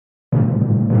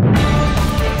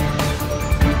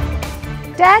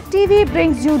Tag TV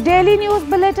brings you daily news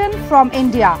bulletin from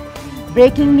India.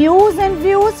 Breaking news and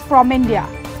views from India.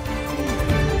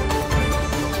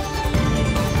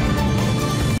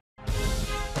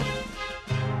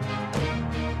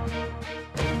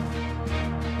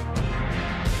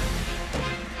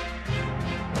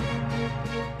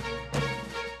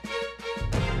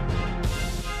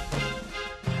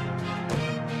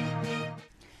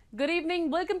 Good evening.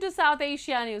 Welcome to South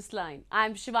Asia Newsline.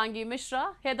 I'm Shivangi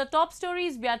Mishra. Here are the top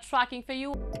stories we are tracking for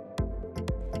you.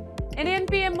 Indian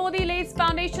PM Modi lays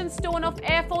foundation stone of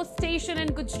Air Force Station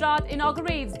in Gujarat,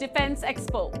 inaugurates Defence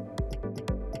Expo.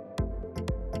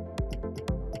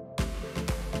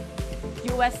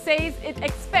 US says it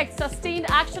expects sustained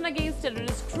action against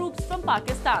terrorist groups from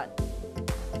Pakistan.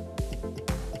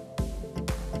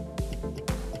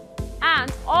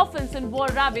 And orphans in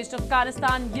war-ravaged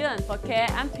Afghanistan yearn for care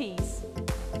and peace.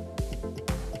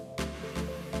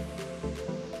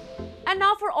 And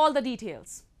now for all the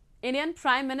details. Indian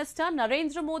Prime Minister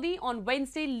Narendra Modi on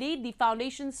Wednesday laid the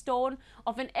foundation stone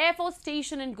of an Air Force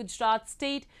station in Gujarat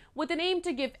state with an aim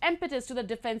to give impetus to the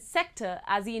defence sector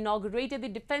as he inaugurated the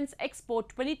Defence Expo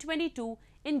 2022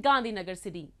 in Gandhinagar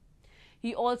city.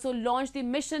 He also launched the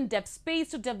mission Depth Space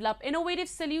to develop innovative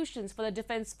solutions for the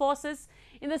defence forces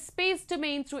in the space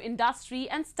domain through industry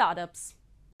and startups.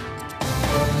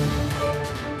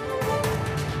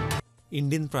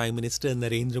 Indian Prime Minister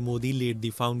Narendra Modi laid the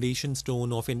foundation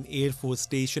stone of an Air Force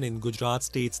station in Gujarat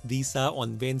state's Disa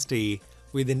on Wednesday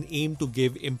with an aim to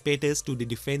give impetus to the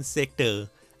defence sector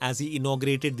as he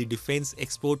inaugurated the Defence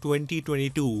Expo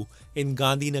 2022 in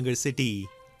Gandhinagar city.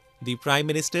 The Prime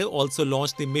Minister also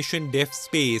launched the mission Depth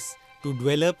Space to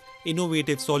develop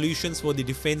innovative solutions for the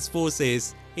defence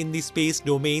forces in the space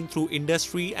domain through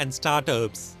industry and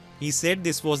startups. He said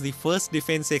this was the first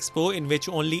Defence Expo in which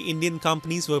only Indian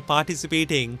companies were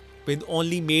participating with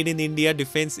only made in India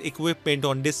defence equipment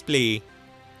on display.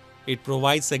 It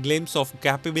provides a glimpse of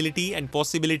capability and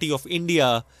possibility of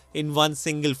India in one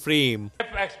single frame.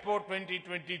 Expo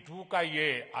 2022 का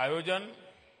ये आयोजन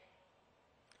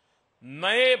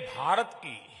नए भारत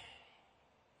की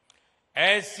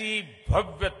ऐसी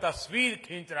भव्य तस्वीर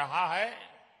खींच रहा है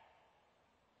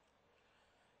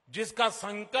जिसका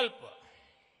संकल्प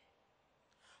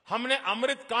हमने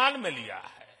अमृतकाल में लिया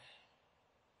है।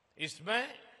 इसमें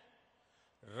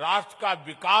राष्ट्र का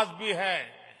विकास भी है,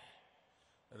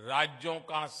 राज्यों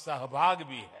का सहभाग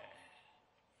भी है।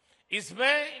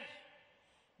 इसमें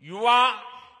युवा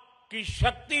की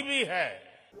शक्ति भी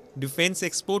है। Defence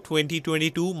Expo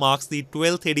 2022 marks the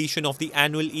 12th edition of the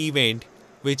annual event,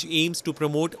 which aims to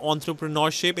promote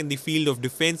entrepreneurship in the field of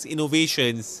defence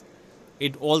innovations.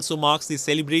 It also marks the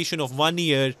celebration of 1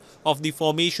 year of the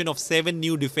formation of 7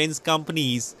 new defence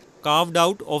companies carved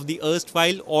out of the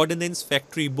erstwhile Ordnance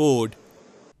Factory Board.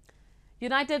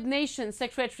 United Nations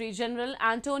Secretary General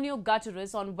Antonio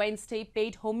Guterres on Wednesday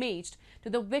paid homage to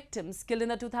the victims killed in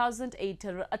the 2008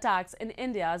 terror attacks in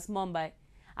India's Mumbai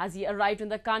as he arrived in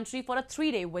the country for a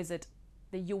 3-day visit.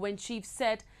 The UN chief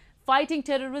said fighting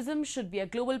terrorism should be a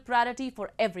global priority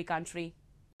for every country.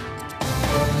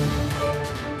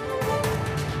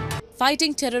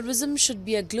 Fighting terrorism should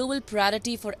be a global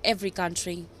priority for every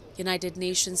country, United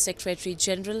Nations Secretary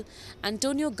General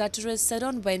Antonio Guterres said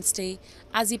on Wednesday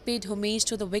as he paid homage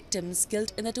to the victims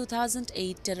killed in the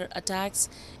 2008 terror attacks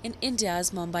in India's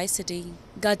Mumbai city.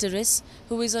 Guterres,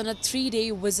 who is on a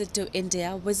 3-day visit to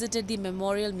India, visited the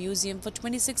Memorial Museum for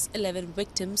 2611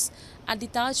 victims at the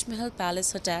Taj Mahal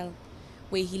Palace Hotel,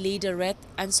 where he laid a wreath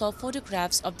and saw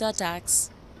photographs of the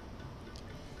attacks.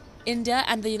 India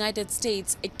and the United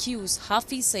States accuse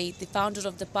Hafiz Saeed, the founder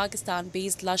of the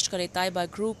Pakistan-based Lashkar-e-Taiba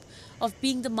group, of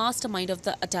being the mastermind of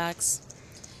the attacks,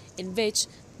 in which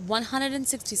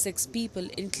 166 people,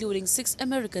 including 6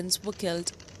 Americans, were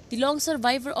killed. The long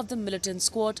survivor of the militant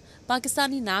squad,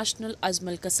 Pakistani national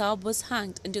Ajmal Kasab, was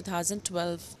hanged in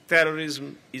 2012.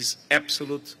 Terrorism is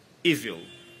absolute evil,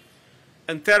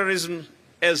 and terrorism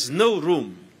has no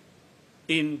room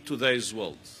in today's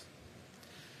world.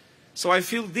 So I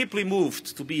feel deeply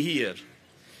moved to be here,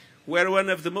 where one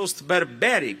of the most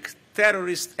barbaric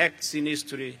terrorist acts in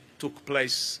history took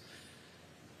place,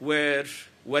 where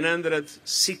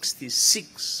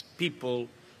 166 people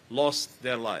lost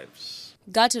their lives.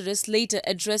 Guterres later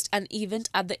addressed an event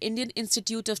at the Indian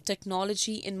Institute of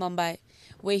Technology in Mumbai,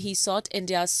 where he sought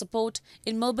India's support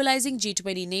in mobilizing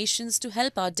G20 nations to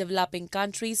help out developing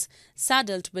countries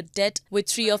saddled with debt, with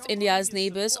 3 of India's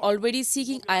neighbors already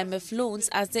seeking IMF loans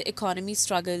as their economies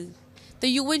struggle. The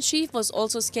UN chief was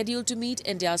also scheduled to meet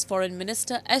India's Foreign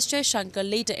Minister S. Jaishankar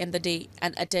later in the day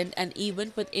and attend an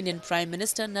event with Indian Prime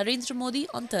Minister Narendra Modi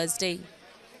on Thursday.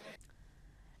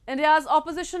 India's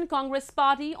opposition Congress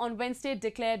party on Wednesday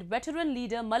declared veteran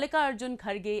leader Mallikarjun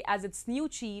Kharge as its new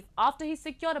chief after he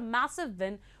secured a massive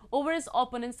win over his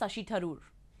opponent Shashi Tharoor.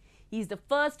 He is the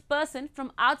first person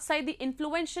from outside the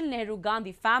influential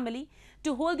Nehru-Gandhi family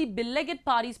to hold the beloved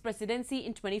party's presidency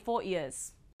in 24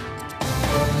 years.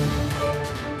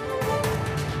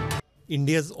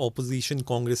 India's opposition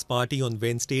Congress party on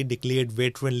Wednesday declared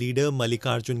veteran leader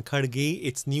Mallikarjun Kharge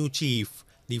its new chief,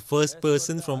 the first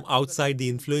person from outside the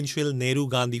influential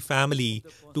Nehru-Gandhi family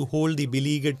to hold the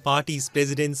beleaguered party's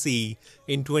presidency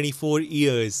in 24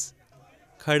 years.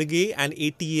 Kharge, an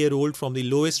 80-year-old from the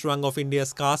lowest rung of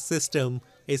India's caste system,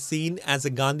 is seen as a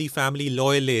Gandhi family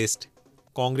loyalist.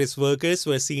 Congress workers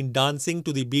were seen dancing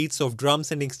to the beats of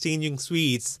drums and exchanging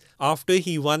sweets after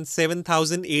he won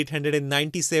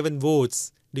 7,897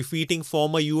 votes, defeating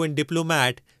former UN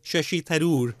diplomat Shashi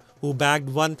Tharoor, who bagged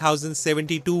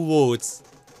 1,072 votes.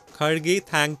 Kharge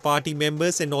thanked party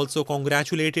members and also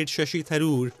congratulated Shashi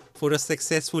Tharoor for a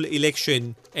successful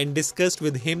election and discussed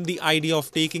with him the idea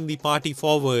of taking the party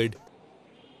forward.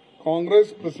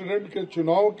 Congress president के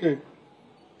चुनाव के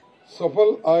सफल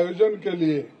आयोजन के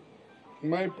लिए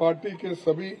मैं party के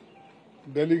सभी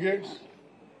डेलीगेट्स,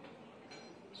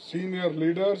 सीनियर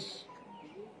लीडर्स,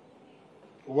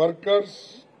 वर्कर्स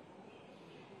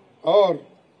और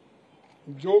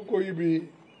जो कोई भी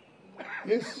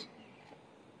इस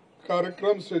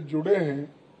कार्यक्रम से जुड़े हैं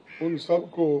उन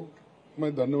सबको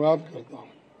मैं धन्यवाद करता हूं।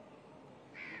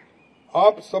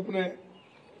 आप सबने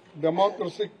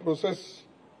डेमोक्रेटिक प्रोसेस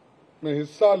में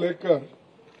हिस्सा लेकर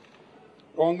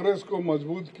कांग्रेस को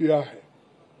मजबूत किया है।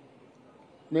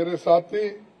 मेरे साथी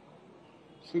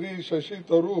श्री शशि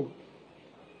थरूर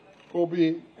को भी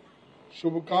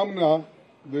शुभकामना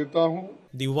देता हूं।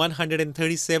 The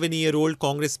 137-year-old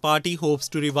Congress party hopes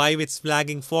to revive its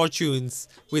flagging fortunes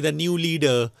with a new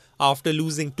leader after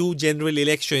losing 2 general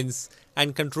elections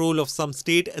and control of some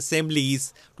state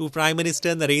assemblies to Prime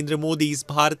Minister Narendra Modi's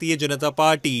Bharatiya Janata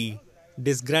Party.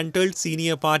 Disgruntled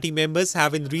senior party members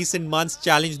have in recent months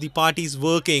challenged the party's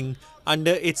working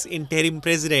under its interim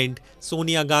president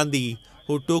Sonia Gandhi,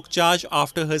 who took charge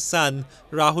after her son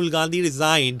Rahul Gandhi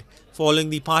resigned following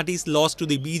the party's loss to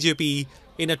the BJP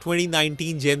in a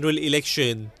 2019 general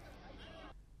election.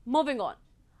 Moving on.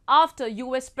 After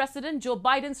US President Joe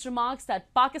Biden's remarks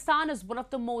that Pakistan is one of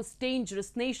the most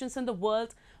dangerous nations in the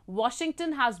world,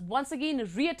 Washington has once again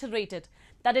reiterated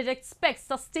that it expects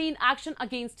sustained action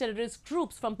against terrorist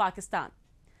groups from Pakistan.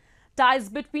 Ties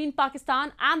between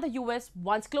Pakistan and the US,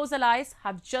 once close allies,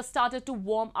 have just started to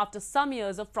warm after some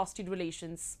years of frosty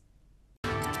relations.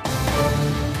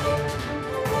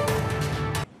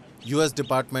 U.S.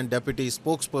 Department Deputy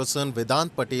Spokesperson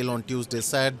Vedant Patel on Tuesday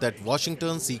said that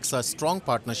Washington seeks a strong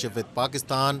partnership with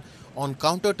Pakistan on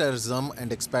counter-terrorism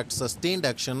and expects sustained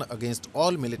action against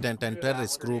all militant and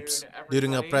terrorist groups.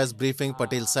 During a press briefing,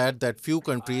 Patel said that few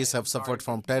countries have suffered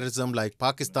from terrorism like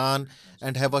Pakistan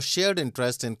and have a shared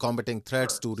interest in combating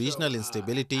threats to regional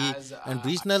instability and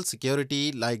regional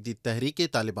security like the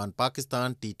Tehreek-e-Taliban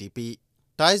Pakistan (TTP).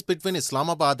 Ties between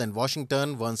Islamabad and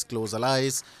Washington, once close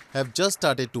allies, have just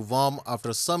started to warm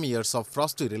after some years of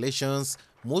frosty relations,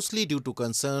 mostly due to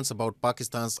concerns about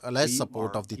Pakistan's alleged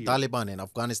support of the Taliban in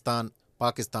Afghanistan.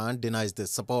 Pakistan denies this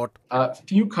support.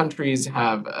 Few countries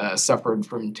have suffered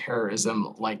from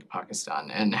terrorism like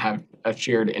Pakistan and have a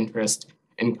shared interest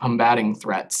in combating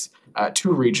threats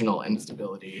to regional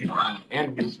instability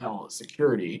and regional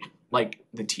security like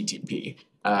the TTP.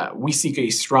 We seek a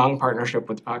strong partnership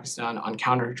with Pakistan on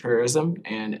counterterrorism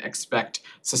and expect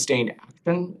sustained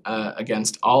action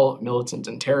against all militant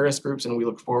and terrorist groups, and we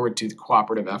look forward to the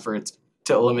cooperative efforts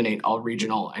to eliminate all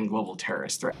regional and global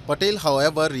terrorist threats. Patel,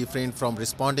 however, refrained from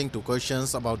responding to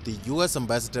questions about the U.S.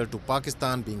 ambassador to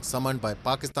Pakistan being summoned by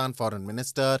Pakistan Foreign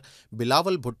Minister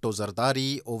Bilawal Bhutto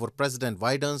Zardari over President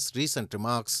Biden's recent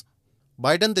remarks.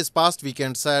 Biden this past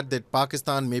weekend said that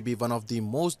Pakistan may be one of the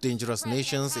most dangerous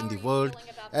nations in the world,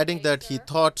 adding that he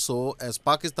thought so as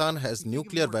Pakistan has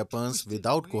nuclear weapons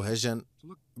without cohesion.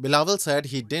 Bilawal said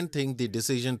he didn't think the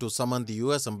decision to summon the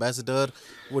U.S. ambassador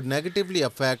would negatively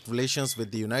affect relations with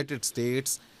the United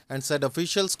States and said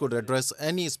officials could address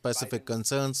any specific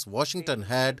concerns Washington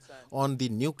had on the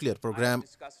nuclear program.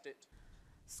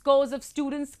 Scores of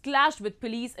students clashed with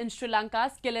police in Sri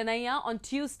Lanka's Kelanaya on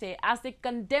Tuesday as they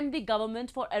condemned the government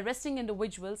for arresting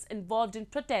individuals involved in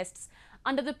protests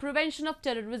under the Prevention of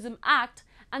Terrorism Act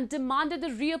and demanded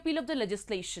the repeal of the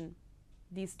legislation.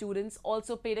 These students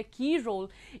also played a key role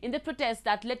in the protests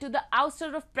that led to the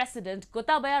ouster of President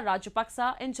Gotabaya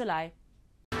Rajapaksa in July.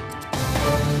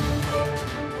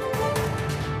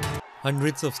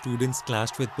 Hundreds of students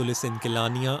clashed with police in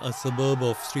Kelania, a suburb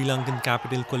of Sri Lankan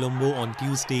capital Colombo, on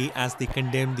Tuesday as they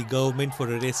condemned the government for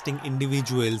arresting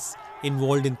individuals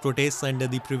involved in protests under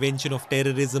the Prevention of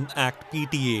Terrorism Act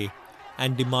 (PTA)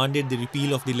 and demanded the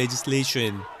repeal of the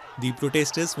legislation. The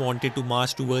protesters wanted to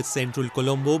march towards central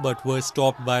Colombo but were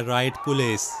stopped by riot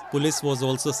police. Police was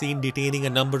also seen detaining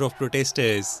a number of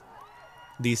protesters.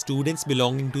 The students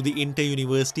belonging to the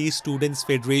Inter-University Students'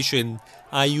 Federation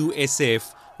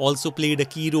 (IUSF) also played a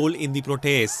key role in the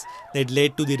protests that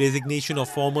led to the resignation of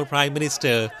former Prime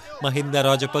Minister Mahinda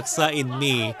Rajapaksa in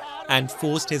May and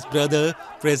forced his brother,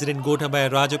 President Gotabaya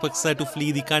Rajapaksa, to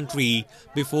flee the country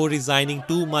before resigning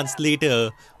 2 months later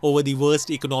over the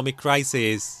worst economic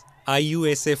crisis.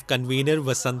 IUSF convener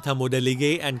Vasantha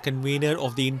Modalige and convener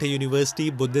of the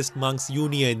Inter-University Buddhist Monks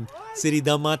Union,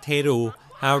 Siridhamma Thero,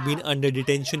 have been under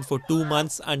detention for 2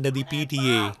 months under the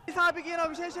PTA.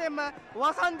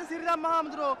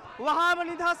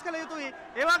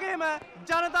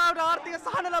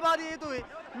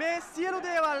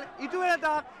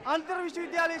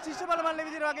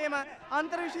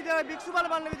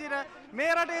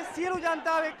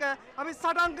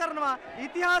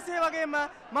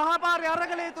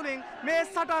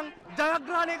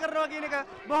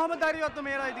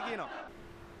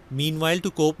 Meanwhile,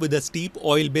 to cope with a steep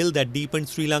oil bill that deepened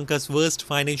Sri Lanka's worst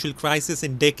financial crisis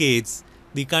in decades,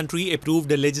 the country approved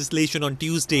a legislation on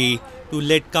Tuesday to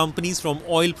let companies from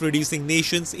oil-producing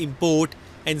nations import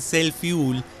and sell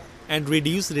fuel and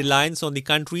reduce reliance on the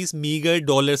country's meager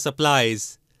dollar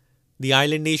supplies. The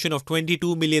island nation of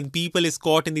 22 million people is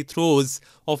caught in the throes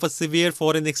of a severe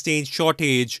foreign exchange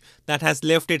shortage that has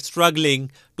left it struggling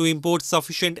to import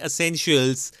sufficient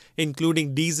essentials,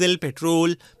 including diesel,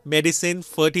 petrol, medicine,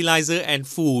 fertilizer, and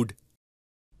food.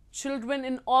 Children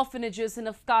in orphanages in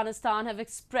Afghanistan have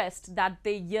expressed that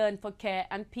they yearn for care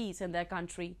and peace in their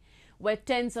country, where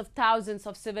tens of thousands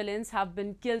of civilians have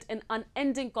been killed in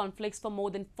unending conflicts for more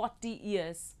than 40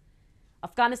 years.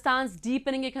 Afghanistan's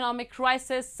deepening economic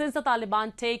crisis since the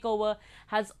Taliban takeover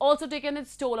has also taken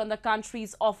its toll on the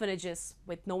country's orphanages,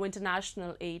 with no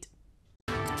international aid.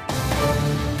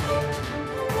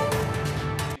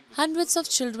 Hundreds of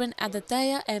children at the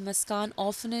Taya Ahmad Khan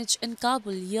orphanage in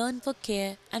Kabul yearn for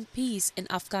care and peace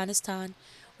in Afghanistan,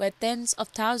 where tens of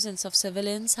thousands of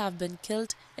civilians have been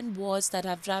killed in wars that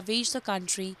have ravaged the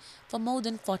country for more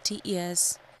than 40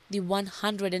 years. The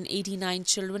 189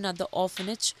 children at the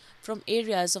orphanage from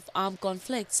areas of armed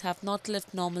conflicts have not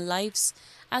lived normal lives,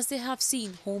 as they have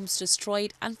seen homes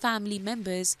destroyed and family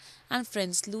members and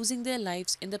friends losing their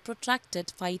lives in the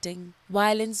protracted fighting.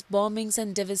 Violence, bombings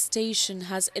and devastation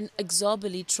has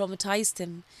inexorably traumatized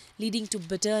them, leading to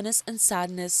bitterness and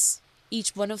sadness.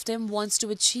 Each one of them wants to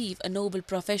achieve a noble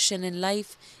profession in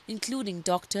life, including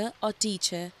doctor or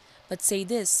teacher, but say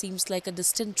this seems like a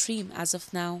distant dream as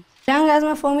of now. جنگ از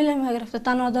من فامیل ما گرفته،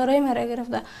 تنهاداری ما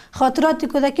گرفته، خاطرات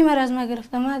کودکی ما از ما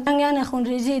گرفته. ما جنگ یعنی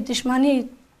خونریزی، دشمنی،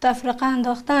 تفرقه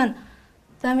انداختن.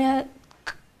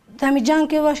 تمی جنگ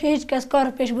که باشه هیچ کس کار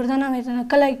پیش بردن نمیتونه.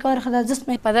 کلی کار خود از دست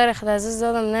میده. پدر خود از دست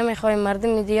دادم، نمیخوایم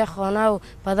مردم دیگه خانه و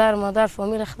پدر مادر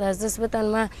فامیل خود از دست بدن.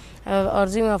 من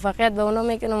آرزوی موفقیت به اونا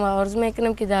میکنم و آرزو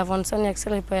میکنم که در افغانستان یک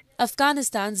صلح پیدا.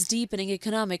 Afghanistan's deepening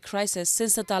economic crisis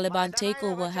since the Taliban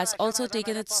takeover has also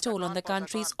taken its toll on the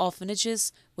country's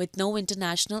orphanages with no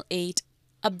international aid.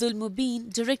 Abdul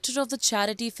Mubin, director of the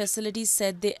charity facility,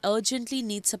 said they urgently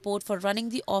need support for running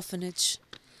the orphanage.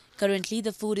 Currently,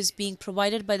 the food is being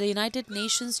provided by the United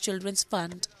Nations Children's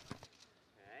Fund.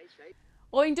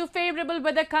 Owing to favorable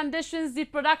weather conditions, the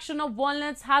production of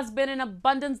walnuts has been in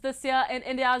abundance this year in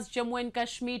India's Jammu and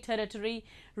Kashmir territory,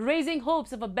 raising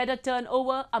hopes of a better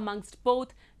turnover amongst both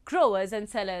growers and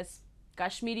sellers.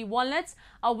 Kashmiri walnuts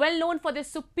are well known for their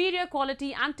superior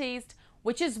quality and taste,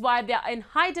 which is why they are in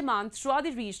high demand throughout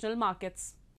the regional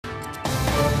markets.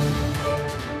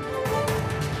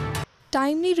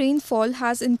 Timely rainfall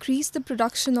has increased the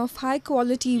production of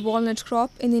high-quality walnut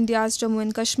crop in India's Jammu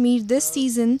and Kashmir this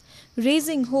season,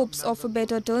 raising hopes of a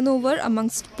better turnover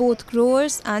amongst both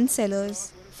growers and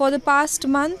sellers. For the past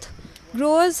month,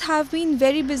 growers have been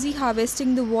very busy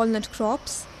harvesting the walnut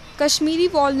crops. Kashmiri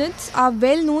walnuts are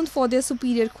well known for their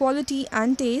superior quality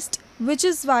and taste, which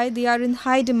is why they are in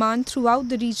high demand throughout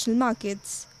the regional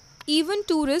markets. Even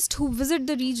tourists who visit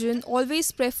the region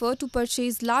always prefer to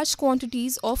purchase large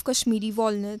quantities of Kashmiri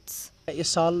walnuts.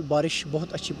 इस साल बारिश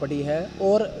बहुत अच्छी पड़ी है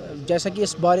और जैसा कि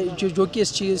इस बारिश जो कि इस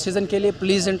सीज़न के लिए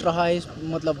प्लीजेंट रहा है,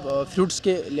 मतलब फ्रूट्स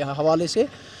के हवाले से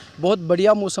बहुत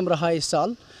बढ़िया मौसम रहा है इस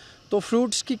साल, तो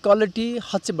फ्रूट्स की क्वालिटी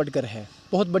हद से बढ़कर है,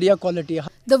 बहुत बढ़िया क्वालिटी है.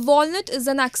 The walnut is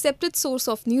an accepted source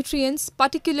of nutrients,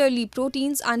 particularly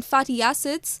proteins and fatty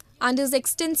acids, and is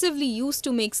extensively used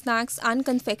to make snacks and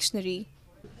confectionery.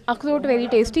 अखरोट वेरी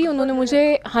टेस्टी. उन्होंने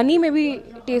मुझे हनी में भी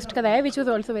टेस्ट कराया which was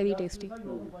also very tasty.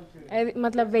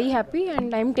 मतलब very happy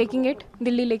and I am taking it.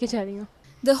 Delhi लेके जा रही हूँ.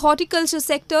 The horticulture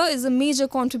sector is a major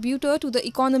contributor to the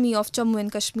economy of Jammu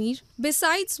and Kashmir.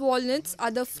 Besides walnuts,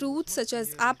 other fruits such as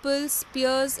apples,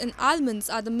 pears and almonds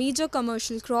are the major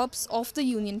commercial crops of the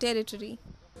Union Territory.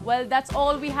 Well, that's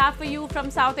all we have for you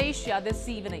from South Asia this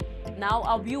evening. Now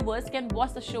our viewers can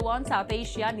watch the show on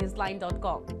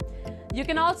SouthAsiaNewsline.com. You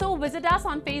can also visit us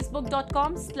on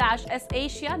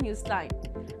Facebook.com/SAsiaNewsline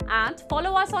and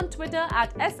follow us on Twitter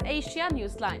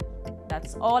 @SAsiaNewsline.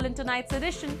 That's all in tonight's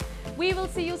edition. We will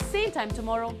see you same time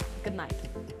tomorrow. Good night.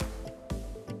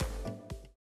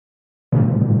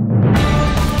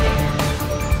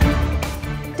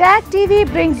 Tag TV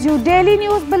brings you daily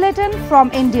news bulletin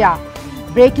from India.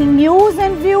 Breaking news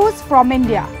and views from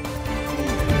India.